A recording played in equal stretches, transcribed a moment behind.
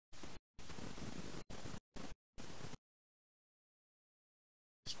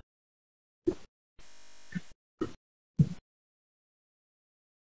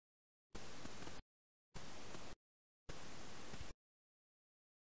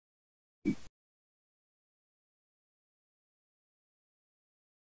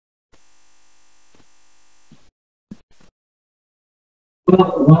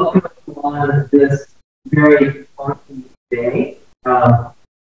Well, welcome on this very funky day.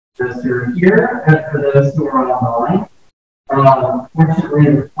 Those who are here and for those who are online.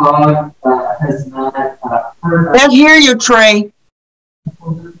 Fortunately, the fog has not hurt us. Can't hear you, Trey.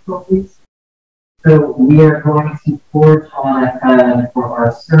 So we are going to forge on ahead for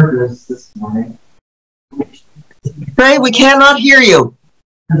our service this morning. Trey, we cannot hear you.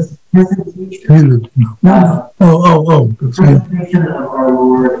 Presentation of our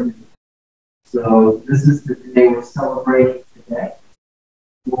Lord. So this is the day we're celebrating today.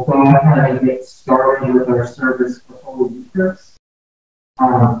 We'll go ahead and get started with our service for Holy Eucharist.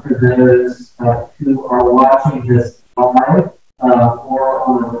 For those who are watching this live or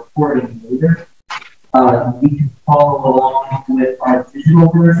on a recording later, you can follow along with our digital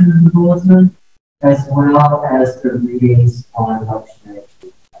version of the bulletin, as well as the readings on lectionary.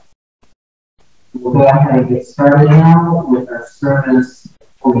 We'll go ahead and get started now with our service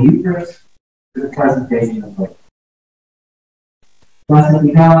for Eucharist for the presentation of hope. Blessed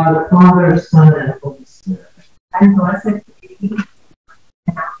be God, the Father, Son, and Holy Spirit. And blessed be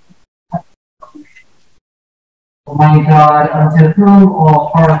Almighty God, unto whom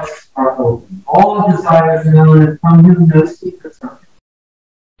all hearts are open, all desires known, and from whom no secrets are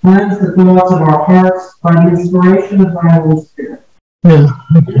hidden. Cleanse the thoughts of our hearts by the inspiration of thy Holy Spirit. That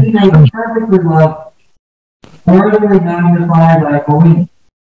we may perfectly love, worthily magnify thy holy name.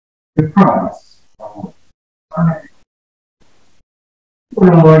 Through Christ, our Lord. Amen.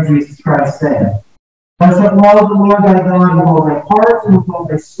 What our Lord Jesus Christ said, thou shalt love the Lord thy God with all thy heart, and with all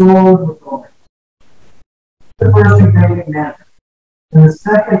thy soul, and with all thy mind. The first and great commandment, and the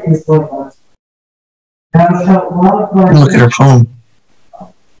second is like unto thou shalt love thy Look at her phone.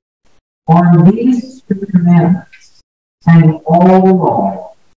 On these two commandments hang all the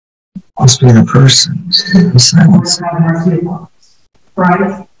law. Must be in a person. Silence. Lord, have mercy upon us.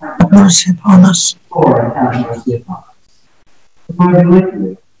 Christ, Have mercy upon us. Lord, have mercy upon us. The Lord be with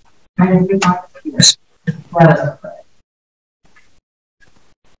you. And with our spirit. Let us pray.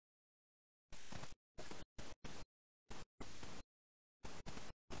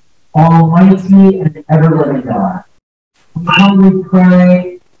 Almighty and ever-living God, we humbly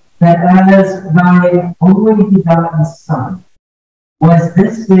pray that as thy only begotten Son was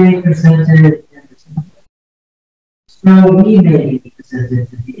this day presented in the temple, so we may be presented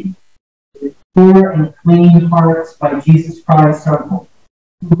to thee, with pure and clean hearts by Jesus Christ our Lord,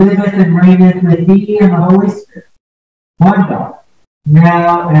 who liveth and reigneth with thee and the Holy Spirit, one God,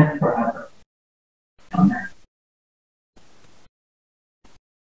 now and forever. Amen.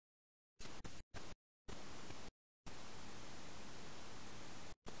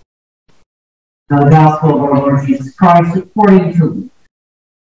 Now the Gospel of our Lord Jesus Christ according to Luke.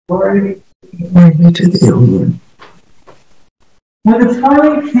 Glory Glory to thee, O Lord. When the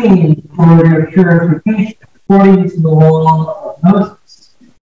time came for their purification according to the law of Moses,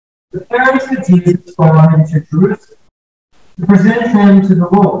 the parents of Jesus brought him to Jerusalem to present him to the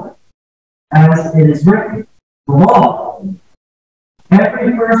Lord, as it is written, the law,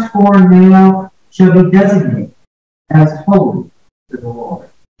 every firstborn male shall be designated as holy to the Lord.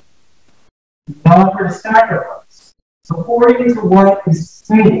 He offered a sacrifice according to what is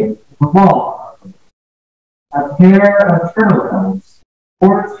stated in the law, a pair of turtle doves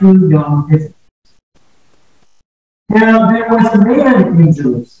or 2 young pigeons. Now there was a man in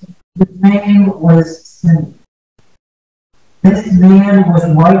Jerusalem, whose name was Simeon. This man was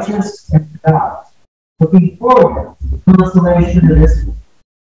righteous and devout, looking forward to the consolation of Israel.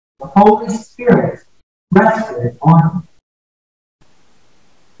 The Holy Spirit rested on him.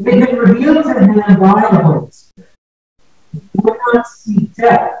 It had been revealed to him by the Holy Spirit. He would not see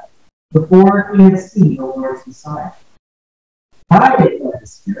death before he had seen the Lord's Messiah. Guided by the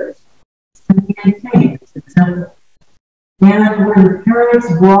Spirit, Simeon came to the temple. And when the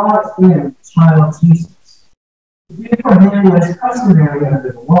parents brought in the child Jesus, to do for him what is customary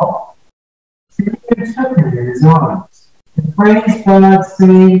under the law, Simeon took him in his arms and praised God,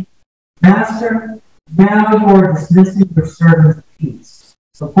 saying, Master, now you are dismissing your servant in peace,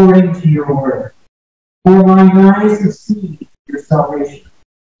 according to your word. For mine eyes have seen your salvation,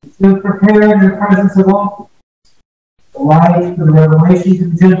 which you have prepared in the presence of all peoples, the light for the revelation to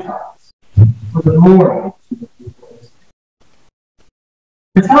the Gentiles, for the glory to the people of Israel.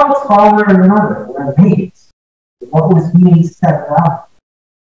 The child's father and mother were amazed at what was being said about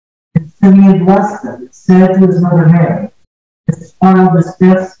him. And Simeon blessed them and said to his mother Mary, this child is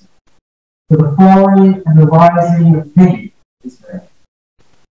destined for the falling and the rising of many in Israel.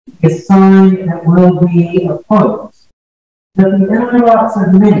 A sign that will be opposed, that the enemies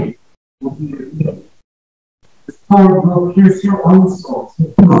of many will be revealed. The Lord will pierce your own souls.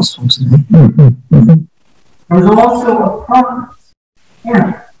 There's also a promise.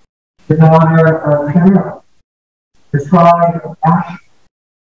 Hannah, the daughter of Pharaoh, the tribe of Asher.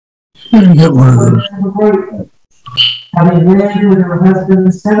 Having lived with her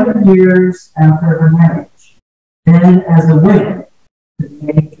husband 7 years after her marriage, then as a widow, to the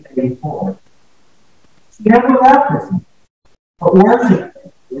age of 84. She never left with him, but worshipped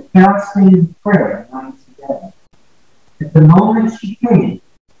him with fasting and prayer night and day. At the moment she came,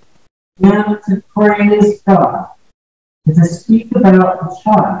 began to praise God and to speak about the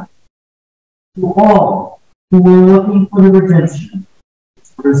child to all who were looking for the redemption of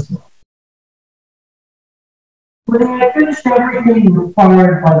Jerusalem. When they had finished everything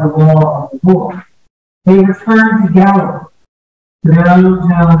required by the law of the Lord, they returned to Galilee, to their own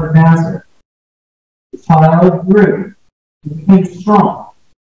town of Nazareth. The child grew and became strong,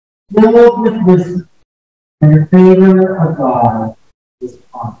 filled with wisdom, and the favor of God was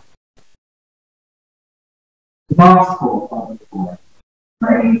upon him. The Gospel of the Lord.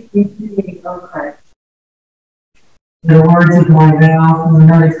 Praise be to thee, O Christ. The words of my mouth and the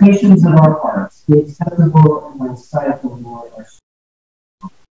meditations of our hearts be acceptable in my sight, O Lord, our strength.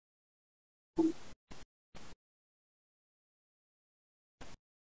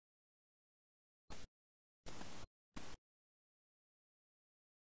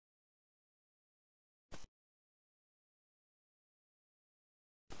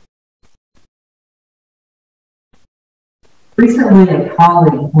 Recently, a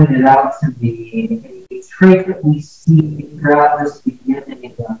colleague pointed out to me a trait that we see throughout this beginning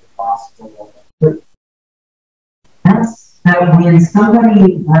of the Gospel. That's that when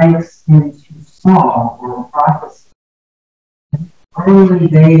somebody breaks into song or prophecy, early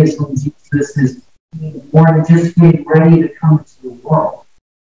days when Jesus is more than just getting ready to come into the world,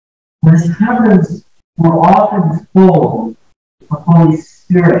 when this happens, we're often told the Holy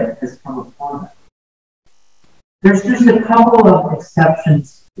Spirit has come upon us. There's just a couple of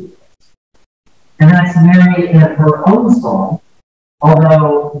exceptions to this. And that's Mary in her own song,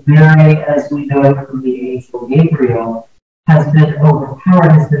 although Mary, as we know from the angel Gabriel, has been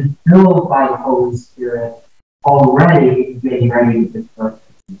overpowered, has been filled by the Holy Spirit already getting ready to give birth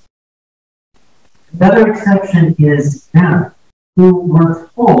to Jesus. Another exception is Anna, who we're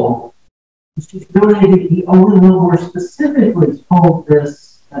told, she's really the only one we're specifically told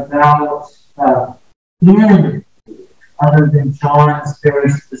this about in other than John's very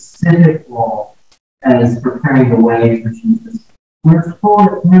specific role as preparing the way for Jesus. We're told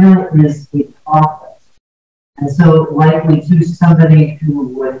that Hannah is a prophet, and so likely to somebody who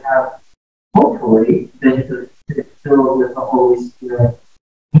would have hopefully been filled with the Holy Spirit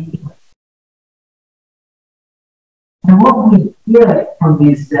anyway. And what we get from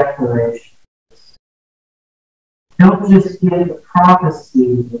these declarations don't just get the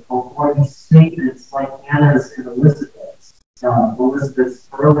prophecy or these statements like Anna's and Elizabeth's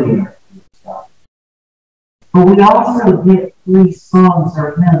earlier stuff. But we also get 3 songs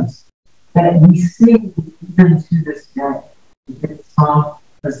or hymns that we sing even to this day. We get the song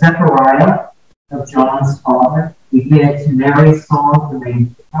of Zechariah, of John's father. We get to Mary's song, the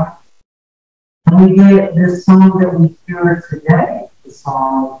main prophet. And we get this song that we hear today, the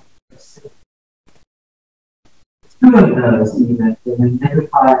song of Simeon. 2 of those, even, the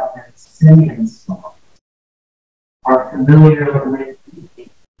Magnificat and Simeon's song, are familiar with these.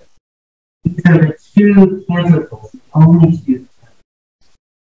 These are the 2 canticles, the only 2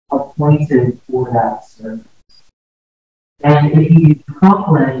 appointed for that service. And if you do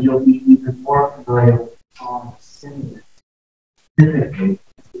Copland, you'll be even more familiar with the song of Simeon. Specifically,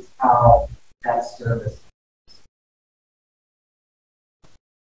 this is how that service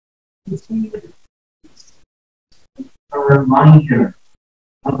is. It's a reminder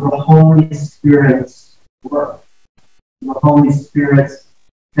of the Holy Spirit's work, the Holy Spirit's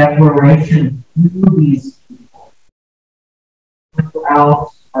declaration through these people,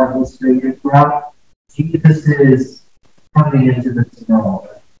 throughout our history, and throughout Jesus' coming into this world,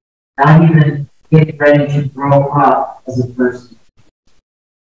 not even getting ready to grow up as a person.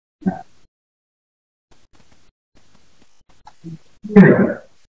 Here,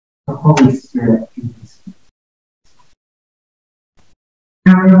 the Holy Spirit can be speaking.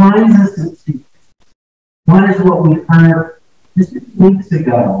 It reminds us of 2 things. One is what we heard just a few weeks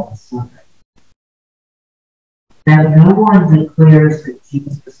ago on Sunday. That no one declares that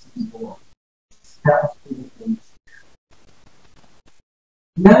Jesus is Lord, except for the Holy Spirit.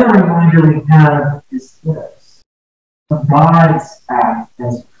 The other reminder we have is this: of God's act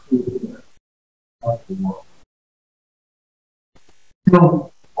as creator of the world.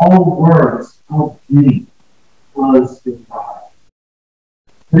 So all words, all beauty, flow close to God.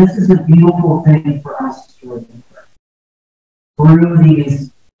 This is a beautiful thing for us to remember. Through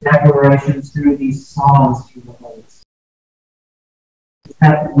these declarations, through these songs from the Holy Spirit,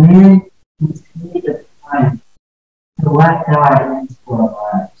 that when we take the time to let God into our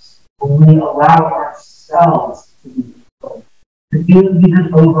lives, when we allow ourselves to be filled, to be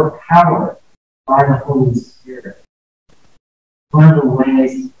even overpowered by the Holy Spirit, one of the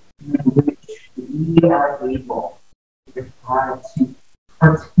ways in which we are able to partake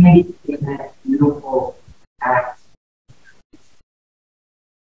in that beautiful act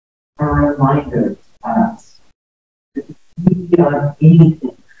a reminder to us that we are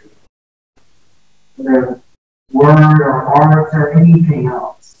anything, whether word or art or anything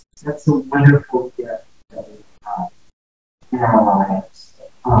else. That's a wonderful gift that we have in our lives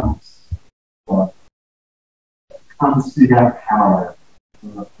that comes through that power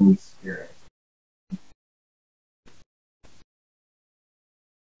of the Holy Spirit.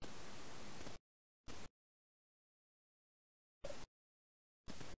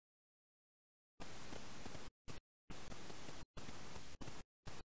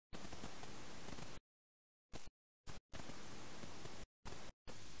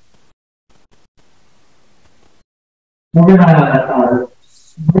 We're going to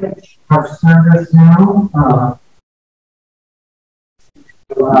switch our service now.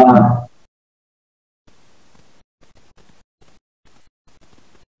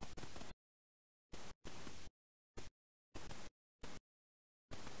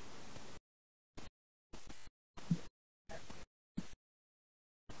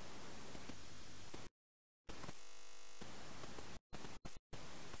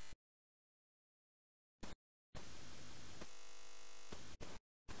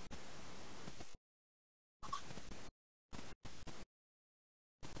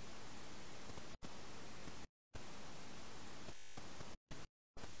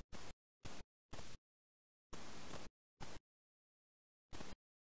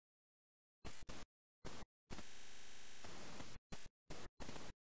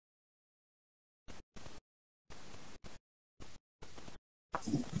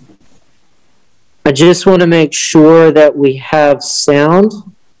 I just want to make sure that we have sound.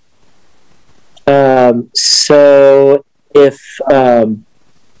 So if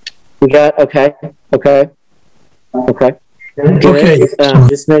we got, okay. Good.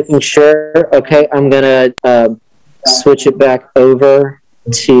 Just making sure. Okay, I'm going to switch it back over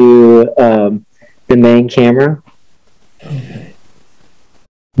to the main camera.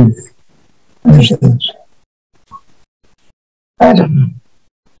 I don't know.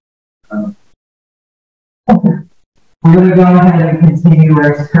 We're going to go ahead and continue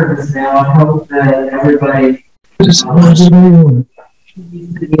our service now. I hope that everybody needs to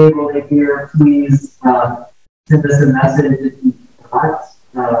be able to hear. Please send us a message if you want.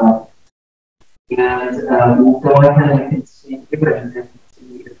 And we'll go ahead and continue and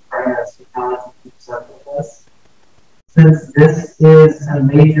continue to pray as God keeps up with us. Since this is a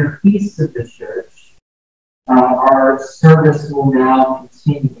major feast of the Church, our service will now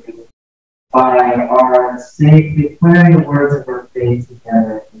continue by our safe declaring the words of our faith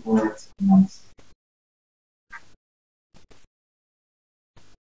together, the words of once.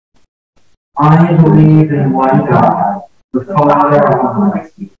 I believe in one God, the Father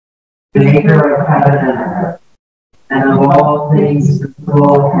Almighty, maker of heaven and earth, and of all things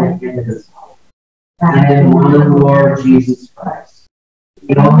visible and invisible, and in one Lord Jesus Christ,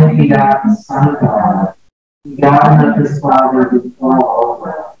 the only begotten Son of God, begotten of his Father before all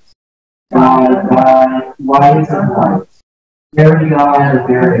worlds. God of God, light of light, very God of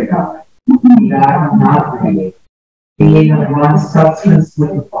very God, begotten not made, being of one substance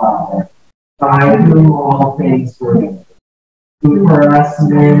with the Father, by whom all things were made, who for us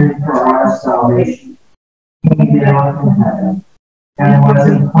men and for our salvation came down from heaven, and was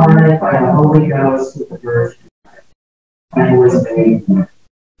incarnate by the Holy Ghost with the Virgin Mary, and was made man,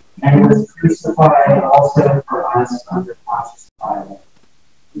 and was crucified also for us under Pontius Pilate.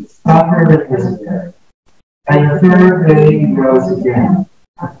 He suffered and was buried, and the third day he rose again,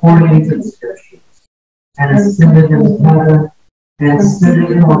 according to the Scriptures, and ascended into heaven, and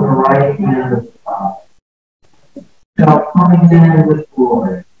sitting on the right hand of the Father. Shall come again with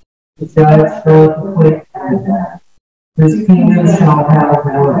glory, to judge both the quick and the dead. His kingdom shall have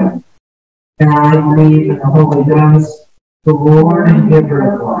no end. And I believe in the Holy Ghost, the Lord and giver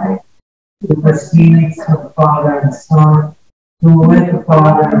of life, who proceeds from the Father and Son, who with the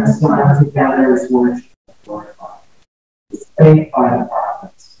Father and Son together is worshipped and glorified, is spake by the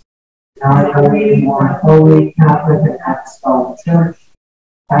prophets. And I believe in one holy, Catholic, and Apostolic Church.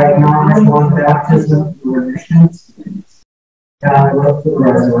 I acknowledge one baptism for remission of sins. And I look for the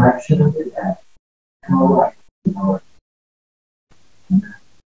resurrection of the dead and the life of the Lord.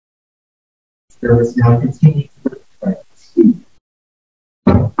 There is now continued to pray.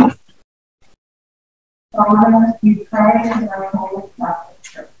 Father, we pray in our Holy Catholic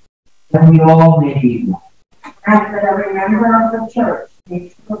Church. That we all may be one. And that every member of the church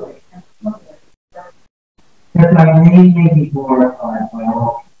may truly and fully serve. That thy name may be glorified by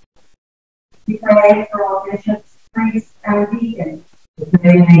all. We pray for all bishops, priests, and deacons. That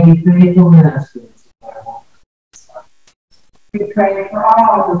they may be faithful ministers of thy will. We pray for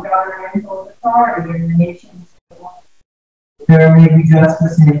all who govern and hold authority in the nations of the world. That there may be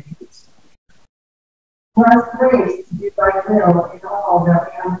justice and peace. For us grace to do thy will in all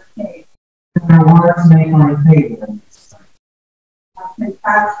that we undertake. That our works may find favor in thy sight. Have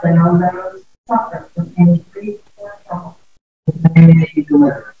compassion on those who suffer from any grief or trouble. That they may be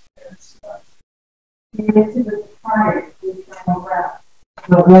delivered from their distress. Give to the departed eternal rest.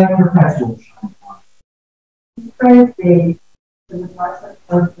 But let perpetual shine upon us. We praise thee for the blessed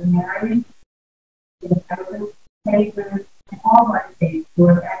Virgin Mary, the Joseph, Savior, and all thy saints who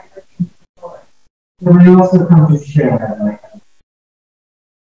have entered into glory. That we also come to share thy life.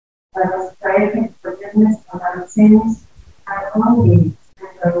 Let us pray for forgiveness of our sins, our own needs,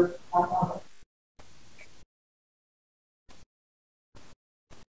 and those of others.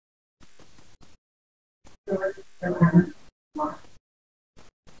 Lord, remember, Lord.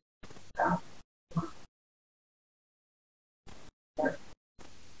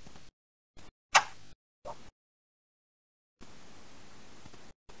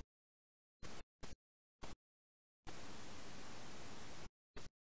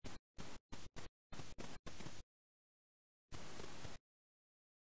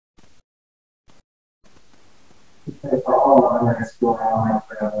 We pray for all others who are on our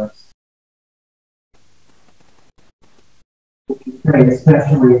prayer list. We pray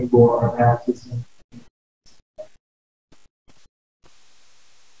especially for our baptism.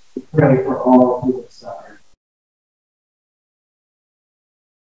 We pray for all who have suffered.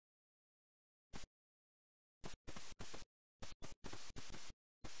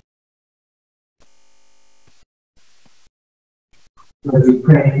 Lord, we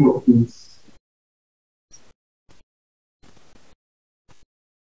pray for peace.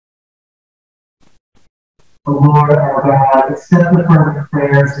 O Lord our God, accept the fervent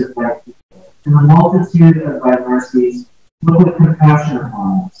prayers of thy people, and the multitude of thy mercies, look with compassion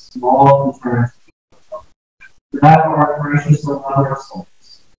upon us, small and turn for thou art gracious, O Mother of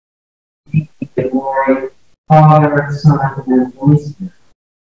souls. Be the glory, Father, Son, and Holy Spirit,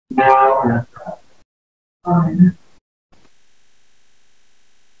 now and forever. Amen.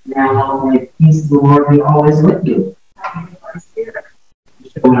 Now may the peace of the Lord be always with you.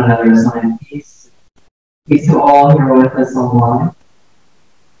 Show one another a sign of peace. Peace to all who are with us online.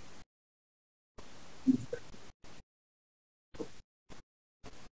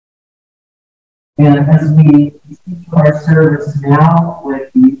 And as we continue our service now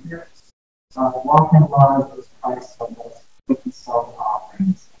with the Eucharist, walk in love as Christ loved us with the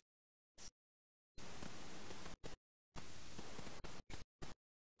self-offerings.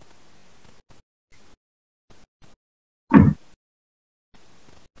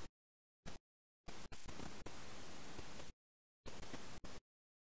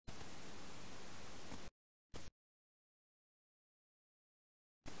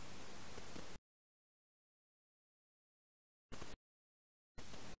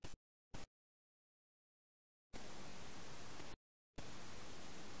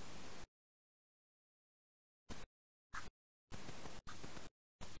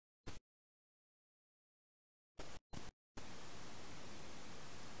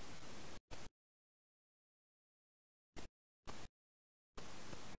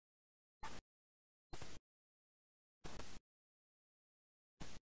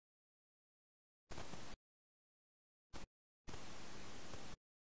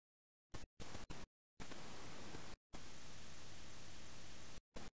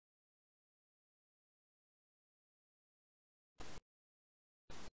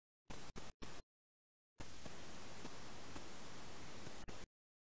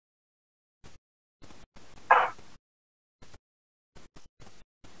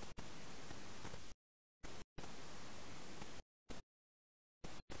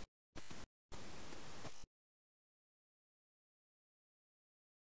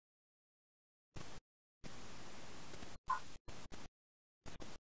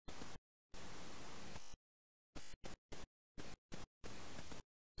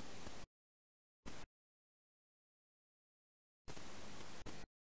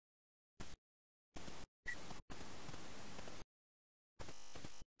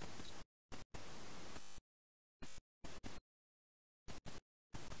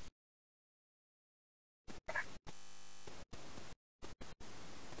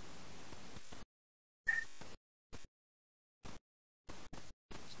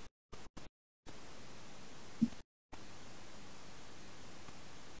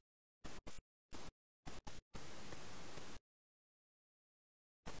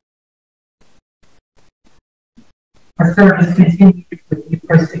 Our service continues with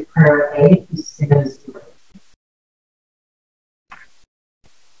Eucharistic prayer 8, who says,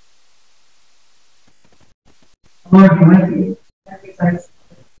 Lord be with you.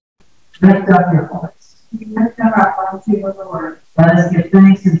 Lift up your hearts. Lift up our hearts to the Lord. Let us give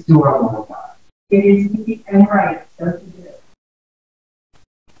thanks unto our Lord God. It is meet and right so to do.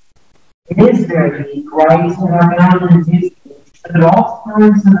 It is very meet, right, and our bound and duty, that at all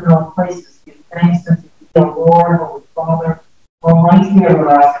times and in all places give thanks unto the Lord, Holy Father, Almighty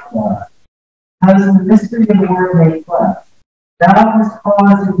everlasting God. As in the mystery of the Word made flesh, thou hast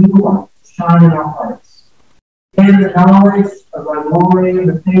caused a new light to shine in our hearts, and the knowledge of thy glory in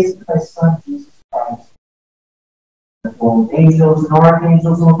the face of thy Son, Jesus Christ. The holy angels and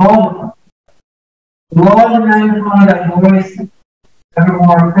archangels and all the Lord and magnify thy voice,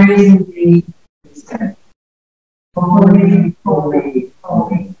 evermore praising thee, and say, Holy, holy,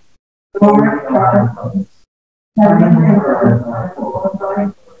 holy, Lord God of hosts, heaven and earth are full of thy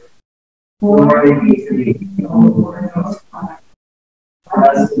glory. Glory be to thee, O Lord most high.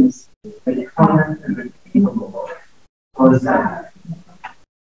 Blessed is he that cometh in the name of the Lord. Hosanna.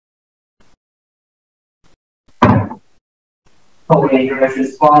 Holy and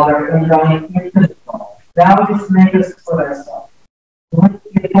gracious Father, in thy infinite love, thou didst make us for thyself. When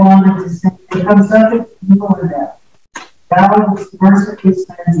we have fallen into sin, become subject to evil and death, thou didst mercifully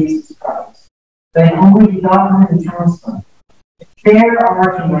send Jesus Christ, thy only begotten and eternal Son, to share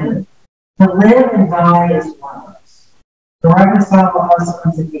our humanity, to live and die as one of us, to reconcile us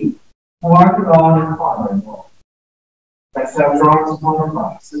unto thee, who art the God and Father of all. That thou drawest upon the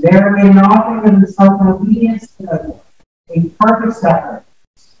cross, and there made an offering of himself in obedience to thy will, a perfect sacrifice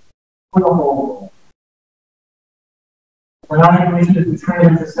for the whole world. When I am wished to betray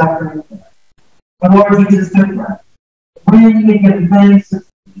him to suffering, the Lord Jesus took breath. When he had given thanks to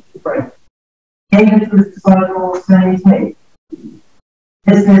break, gave it to his disciples, saying, Take,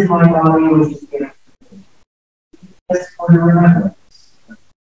 this is my body which is given for you. This for your remembrance.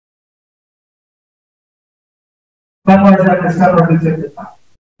 Likewise, after supper, he took the cup.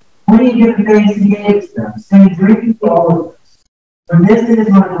 When he had given thanks, he gave it to them, saying, Drink ye all of this, for this is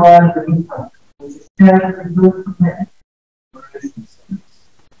my blood of the new covenant, which is shed for your forgiveness.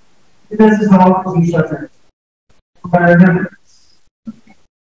 This is all for each other, for my remembrance.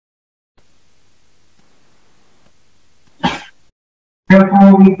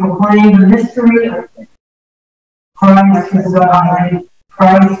 Therefore, we proclaim the mystery of faith. Christ is died,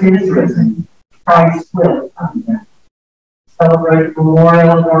 Christ is risen, Christ will come again. Celebrate the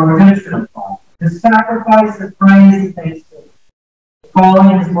memorial of our redemption of God, his sacrifice of praise and thanksgiving,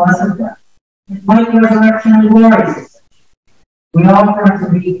 following his blessed death, his mighty resurrection and glorious ascension. We offer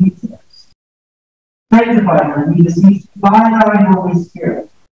to be Jesus. Sanctify them, we beseech, by thy Holy Spirit,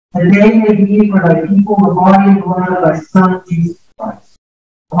 that they may be for thy people the body and blood of thy Son, Jesus Christ.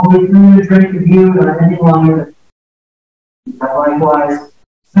 Holy food and drink of you and any longer. Likewise,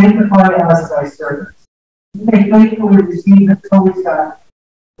 sanctify us, thy servants. We may faithfully receive this holy sacrament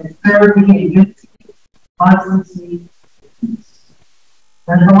and serve thee in unity, constancy, and peace.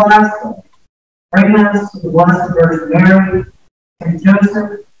 And the last day, bring us to the Blessed Virgin Mary, and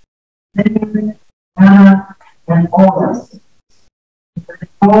Joseph, Simeon, Anna, and all thy saints, for the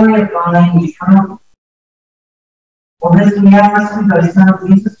glory of thine eternal. For this we ask through thy Son,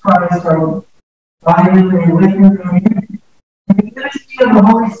 Jesus Christ, our Lord, by him and with him and in him, in the unity of the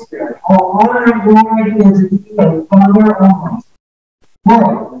Holy Spirit, all honor and glory be unto thee, O Father Almighty,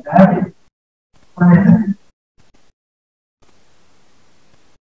 Lord without end. Amen.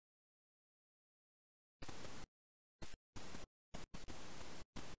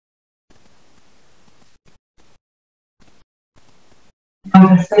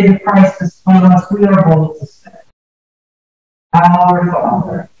 As the Savior Christ has taught us, we are bold to say, Our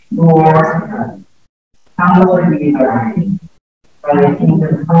Father, who art in heaven, hallowed be thy name. Thy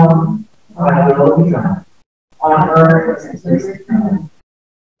kingdom come, thy will be done, on earth as it is in heaven.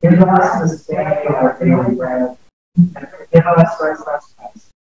 Give us this day our daily bread, and forgive us our trespasses,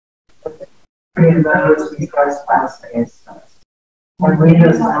 forgive those who trespass against us. And lead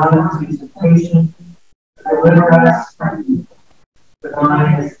us not into temptation, but deliver us from evil. For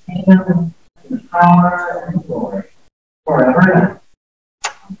thine is the kingdom, and the power, and the glory, forever and ever.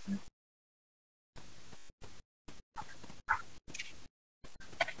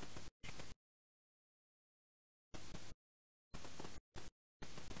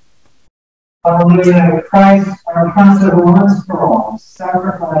 Hallelujah, Christ, our Passover once for all,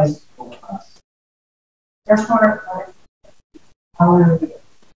 sacrificed for us. Therefore, hallelujah.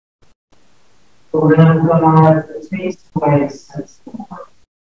 The Lamb of God that takes away the sins of the world,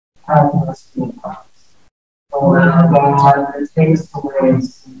 have mercy upon us. O O Lamb of God, that takes away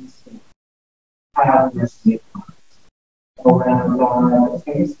sins, have mercy upon us. O Lamb of God, that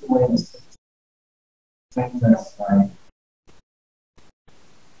takes away sins, send us life.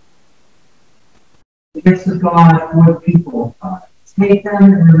 The gifts of God for the people of God. Take them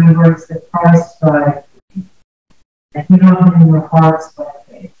in remembrance that Christ died for you, and heal them in your hearts by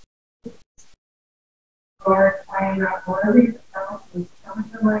faith. Lord, I am not worthy that thou shouldst come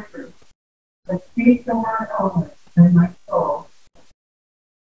to my roof, but speak the word only, and my soul.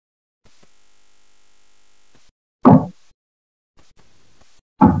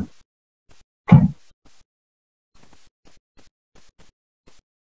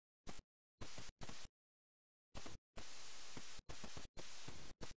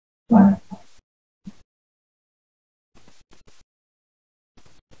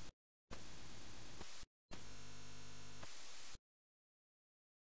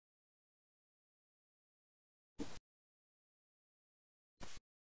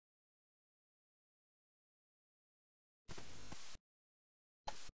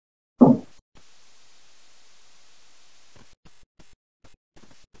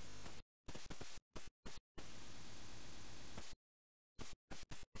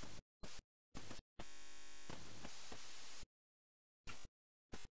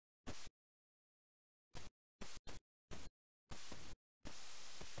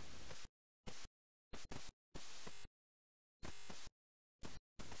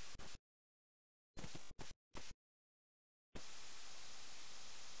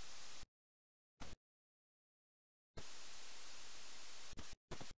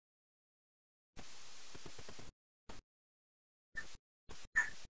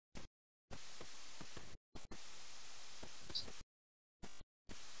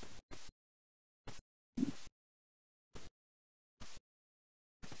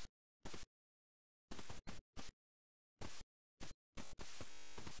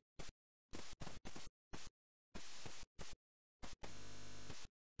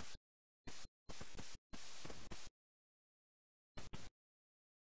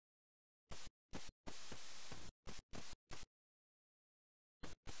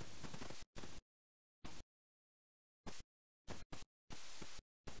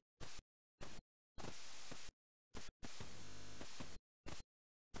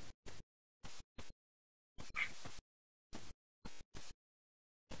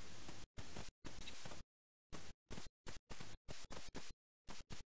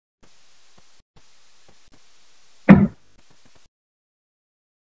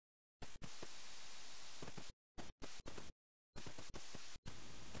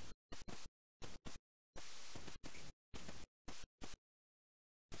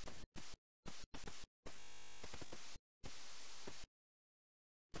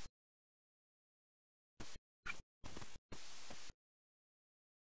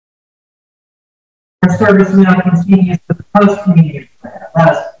 Our service now continues with the post-communion prayer. Let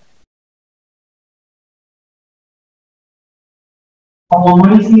us pray.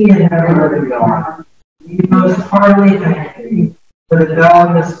 Almighty and ever-living God, we most heartily thank thee for the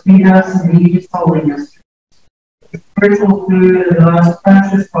God that feed us in these holy mysteries, the spiritual food of the most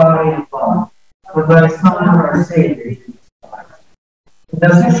precious body and blood of thy Son, our Savior, Jesus Christ. And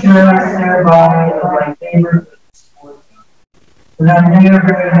does assure us thereby of thy favor, and that may our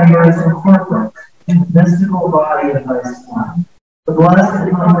very members incorporate in the mystical body of thy Son, the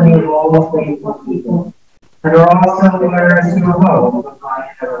blessed company of all the faithful people, and are also heirs to the hope of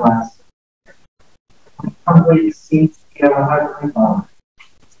thy everlasting. We humbly beseech thee, O Heavenly Father,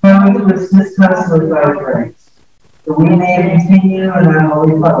 come to assist us with thy grace, that we may continue in thy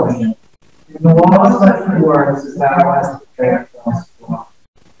holy fellowship, in the laws such good works as thou hast prepared for us to walk.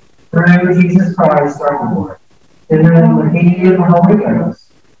 Through Jesus Christ our Lord, in whom the unity of the Holy Ghost,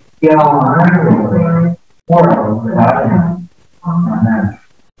 be all honor and glory, world without end. Amen.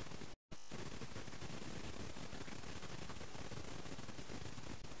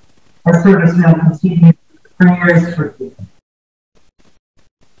 Our service now continues with the prayers for healing.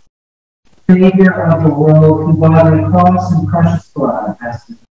 Savior of the world, who by thy cross and precious blood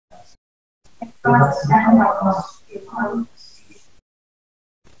hast delivered us.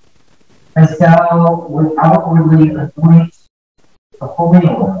 As thou would outwardly anoint the holy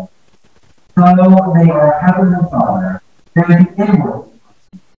oil, so may our Heavenly Father bring inwardly.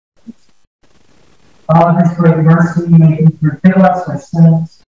 Of his great mercy, may he forgive us our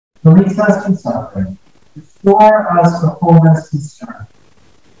sins, release us from suffering, restore us to wholeness and strength.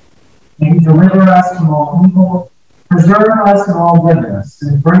 May he deliver us from all evil, preserve us in all goodness,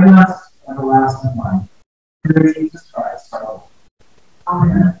 and bring us to everlasting life. Through Jesus Christ our Lord.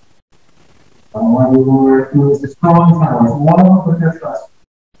 Amen. Mighty Lord, who is the strong tower, wall with their trust.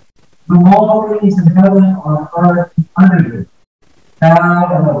 From all things in heaven, on earth, and under you,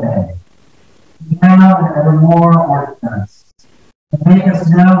 bow and obey. Now and evermore our defense. And make us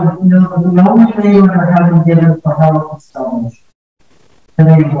know that the only name under heaven given for help and salvation. The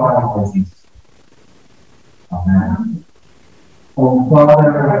name of our Lord Jesus. Amen. O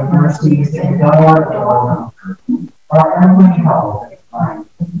Father of mercies and God of all comfort, our only help and find.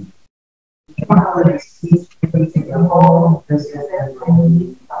 Father, cease to the whole visit and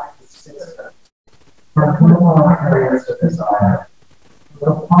relief of the sister, from whom our prayers are desired.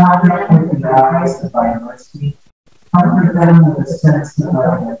 Upon them with the eyes of thy mercy, comfort them with the sense of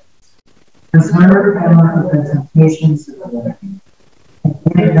thy gifts. Preserve them from the temptations of the living, and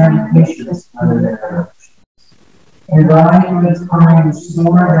give them patience under their afflictions. And thy good time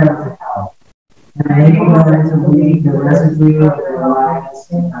restore them to health, and enable them to lead the residue of their lives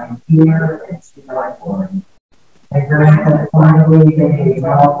in thy fear and to thy glory. And grant that finally they may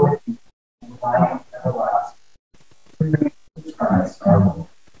dwell with thee in life everlasting. Through Jesus Christ our Lord.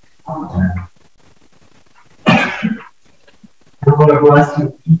 Amen. The Lord bless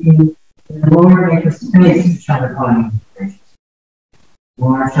you, keep you, and the Lord make his face to shine upon you, gracious. The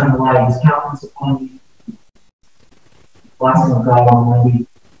Lord shine the light of his countenance upon you. Blessing of God Almighty,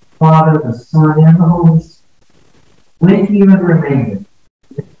 Father, the Son, and the Holy Spirit, with you and remain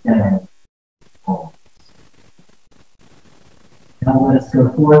today. Now let us go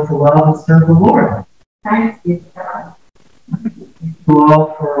forth to love and serve the Lord. Thanks be to God. Thank you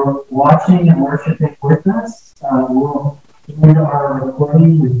all for watching and worshiping with us. We'll end our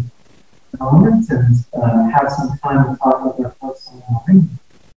recording in moments and have some time to talk with our folks online.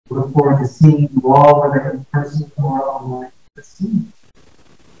 Look forward to seeing you all, whether in person or online.